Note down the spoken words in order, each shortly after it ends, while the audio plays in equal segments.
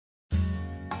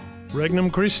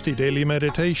Regnum Christi Daily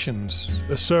Meditations,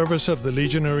 the service of the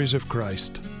Legionaries of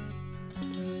Christ.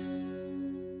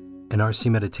 An RC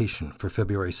Meditation for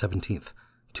February 17th,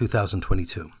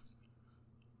 2022.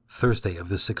 Thursday of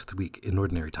the 6th week in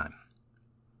Ordinary Time.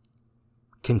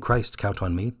 Can Christ count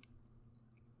on me?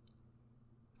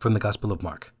 From the Gospel of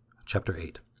Mark, chapter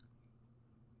 8.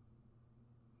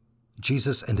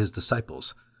 Jesus and his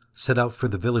disciples set out for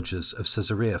the villages of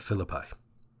Caesarea Philippi.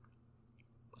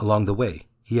 Along the way,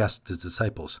 he asked his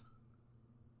disciples,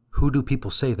 "Who do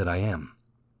people say that I am?"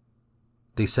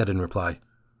 They said in reply,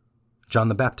 "John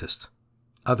the Baptist,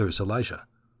 others Elijah,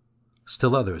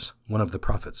 still others one of the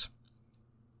prophets."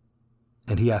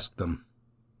 And he asked them,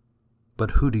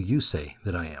 "But who do you say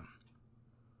that I am?"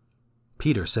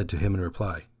 Peter said to him in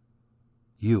reply,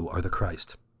 "You are the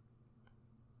Christ."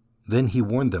 Then he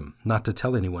warned them not to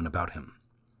tell anyone about him.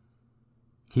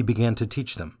 He began to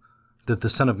teach them that the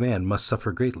Son of Man must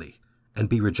suffer greatly and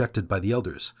be rejected by the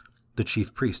elders, the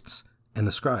chief priests, and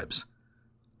the scribes,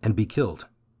 and be killed,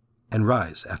 and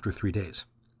rise after 3 days.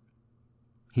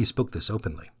 He spoke this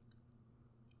openly.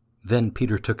 Then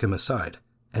Peter took him aside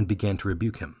and began to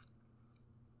rebuke him.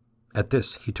 At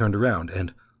this he turned around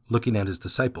and, looking at his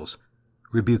disciples,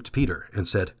 rebuked Peter and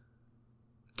said,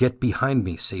 "Get behind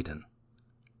me, Satan.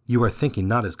 You are thinking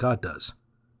not as God does,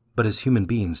 but as human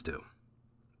beings do."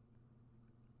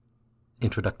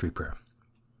 Introductory Prayer.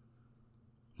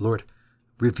 Lord,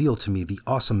 reveal to me the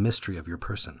awesome mystery of your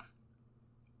person.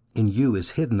 In you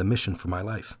is hidden the mission for my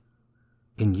life.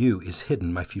 In you is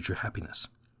hidden my future happiness.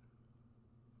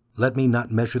 Let me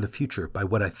not measure the future by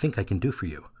what I think I can do for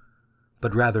you,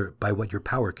 but rather by what your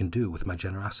power can do with my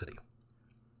generosity.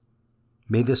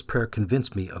 May this prayer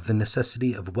convince me of the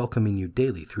necessity of welcoming you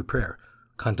daily through prayer,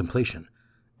 contemplation,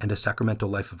 and a sacramental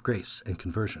life of grace and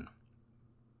conversion.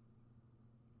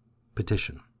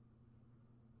 Petition.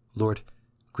 Lord,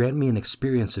 grant me an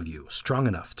experience of you strong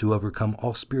enough to overcome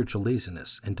all spiritual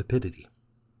laziness and tepidity.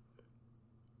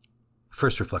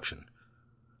 First reflection.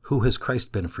 Who has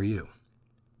Christ been for you?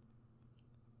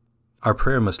 Our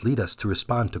prayer must lead us to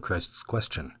respond to Christ's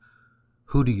question,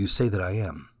 "Who do you say that I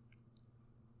am?"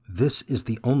 This is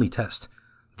the only test,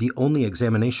 the only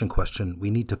examination question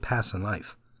we need to pass in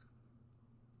life.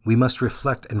 We must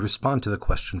reflect and respond to the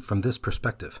question from this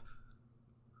perspective.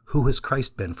 Who has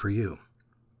Christ been for you?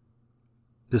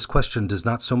 This question does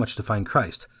not so much define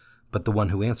Christ, but the one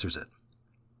who answers it.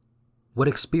 What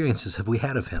experiences have we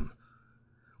had of him?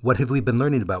 What have we been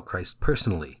learning about Christ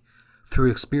personally, through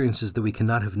experiences that we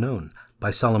cannot have known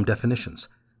by solemn definitions,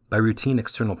 by routine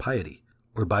external piety,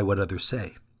 or by what others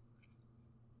say?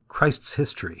 Christ's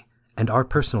history and our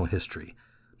personal history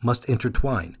must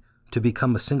intertwine to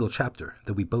become a single chapter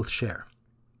that we both share.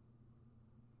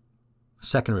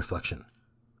 Second reflection.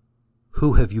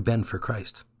 Who have you been for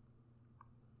Christ?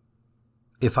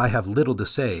 If I have little to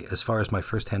say as far as my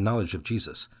first-hand knowledge of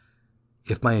Jesus,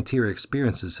 if my interior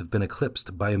experiences have been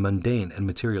eclipsed by a mundane and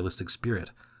materialistic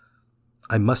spirit,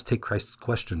 I must take Christ's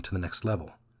question to the next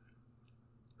level.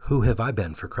 Who have I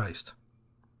been for Christ?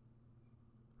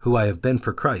 Who I have been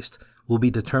for Christ will be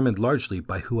determined largely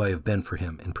by who I have been for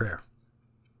him in prayer.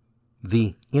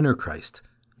 The inner Christ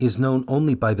is known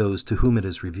only by those to whom it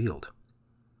is revealed.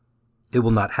 It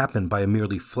will not happen by a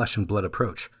merely flesh and blood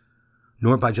approach,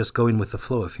 nor by just going with the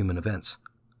flow of human events.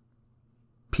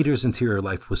 Peter's interior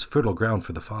life was fertile ground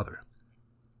for the Father.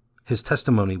 His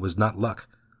testimony was not luck,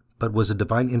 but was a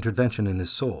divine intervention in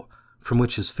his soul from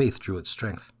which his faith drew its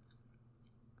strength.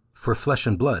 For flesh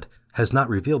and blood has not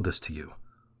revealed this to you,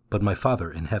 but my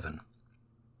Father in heaven.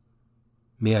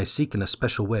 May I seek in a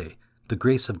special way the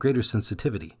grace of greater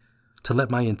sensitivity to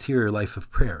let my interior life of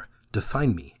prayer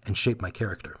define me and shape my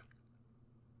character.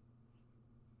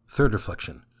 Third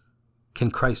reflection. Can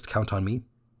Christ count on me?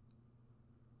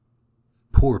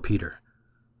 Poor Peter.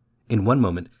 In one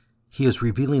moment, he is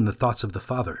revealing the thoughts of the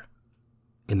Father.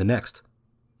 In the next,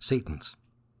 Satan's.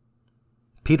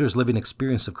 Peter's living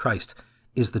experience of Christ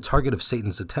is the target of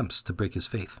Satan's attempts to break his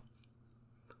faith.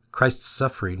 Christ's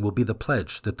suffering will be the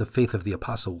pledge that the faith of the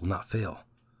apostle will not fail.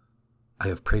 I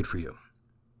have prayed for you.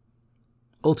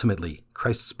 Ultimately,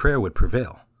 Christ's prayer would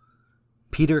prevail.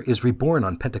 Peter is reborn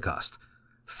on Pentecost,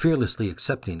 fearlessly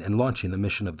accepting and launching the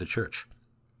mission of the church.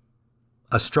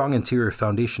 A strong interior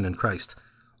foundation in Christ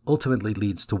ultimately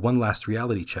leads to one last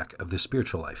reality check of the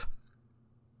spiritual life.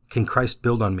 Can Christ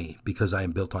build on me because I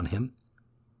am built on him?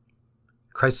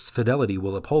 Christ's fidelity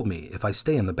will uphold me if I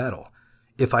stay in the battle,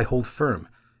 if I hold firm,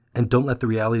 and don't let the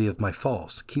reality of my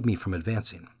falls keep me from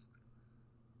advancing.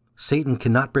 Satan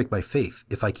cannot break my faith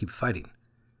if I keep fighting.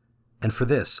 And for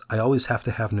this, I always have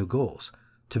to have new goals,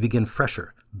 to begin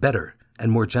fresher, better,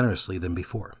 and more generously than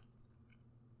before.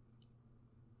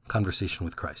 Conversation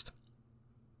with Christ.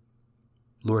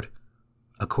 Lord,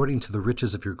 according to the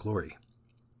riches of your glory,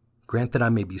 grant that I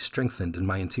may be strengthened in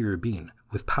my interior being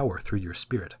with power through your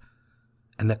Spirit,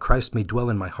 and that Christ may dwell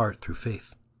in my heart through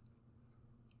faith.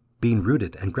 Being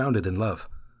rooted and grounded in love,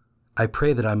 I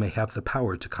pray that I may have the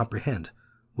power to comprehend,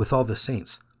 with all the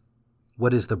saints,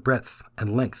 what is the breadth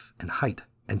and length and height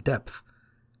and depth,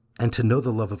 and to know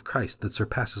the love of Christ that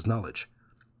surpasses knowledge,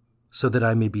 so that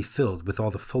I may be filled with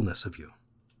all the fullness of you.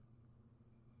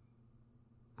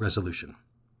 Resolution.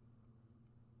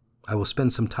 I will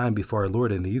spend some time before our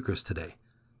Lord in the Eucharist today,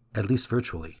 at least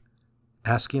virtually,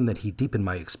 asking that He deepen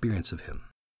my experience of Him.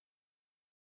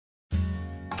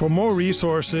 For more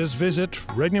resources, visit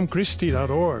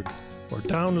regnumchristi.org or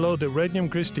download the Regnum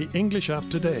Christi English app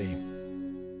today.